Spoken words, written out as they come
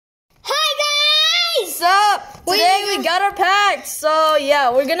today we got our packs. So yeah,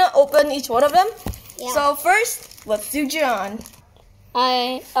 we're gonna open each one of them. Yeah. So first, let's do John.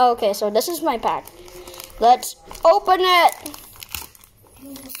 Okay, so this is my pack. Let's open it.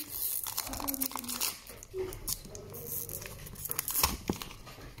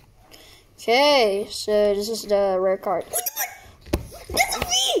 Okay, so this is the rare card. That's a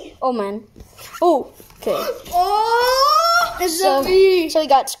V! Oh man. Oh, okay. Oh, it's So a V. we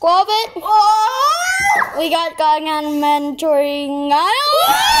got Squabit. Oh! We got Gangan Mentoring.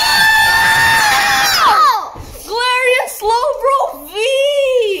 Galarian Slowbro V!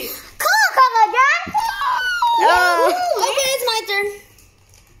 Okay, it's my turn.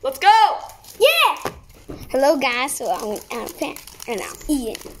 Let's go! Yeah! Hello guys, so I'm out of pen and I'm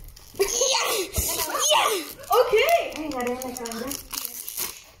eating. Yeah! Okay!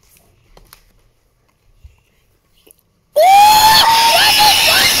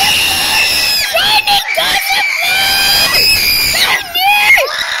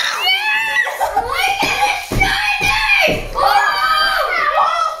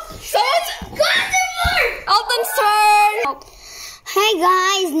 Hey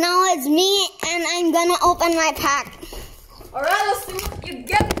guys, now it's me and I'm gonna open my pack. Alright, let's see what you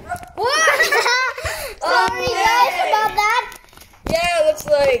get. Sorry guys about that. Yeah, it looks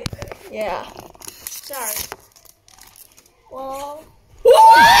like, yeah. Sorry. Well.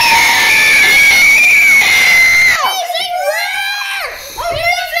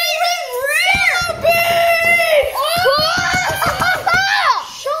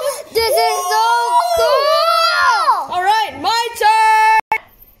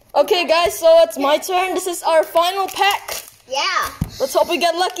 Okay guys, so it's my turn. This is our final pack. Yeah. Let's hope we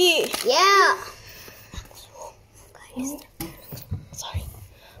get lucky. Yeah. Sorry.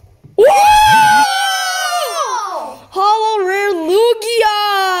 Whoa! Hollow rare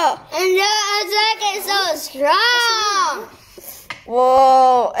Lugia! And the attack is so strong.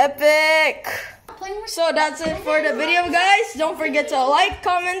 Whoa, epic. So that's it for the video guys. Don't forget to like,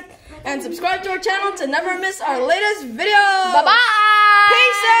 comment, and subscribe to our channel to never miss our latest video. Bye-bye.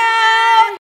 Peace out!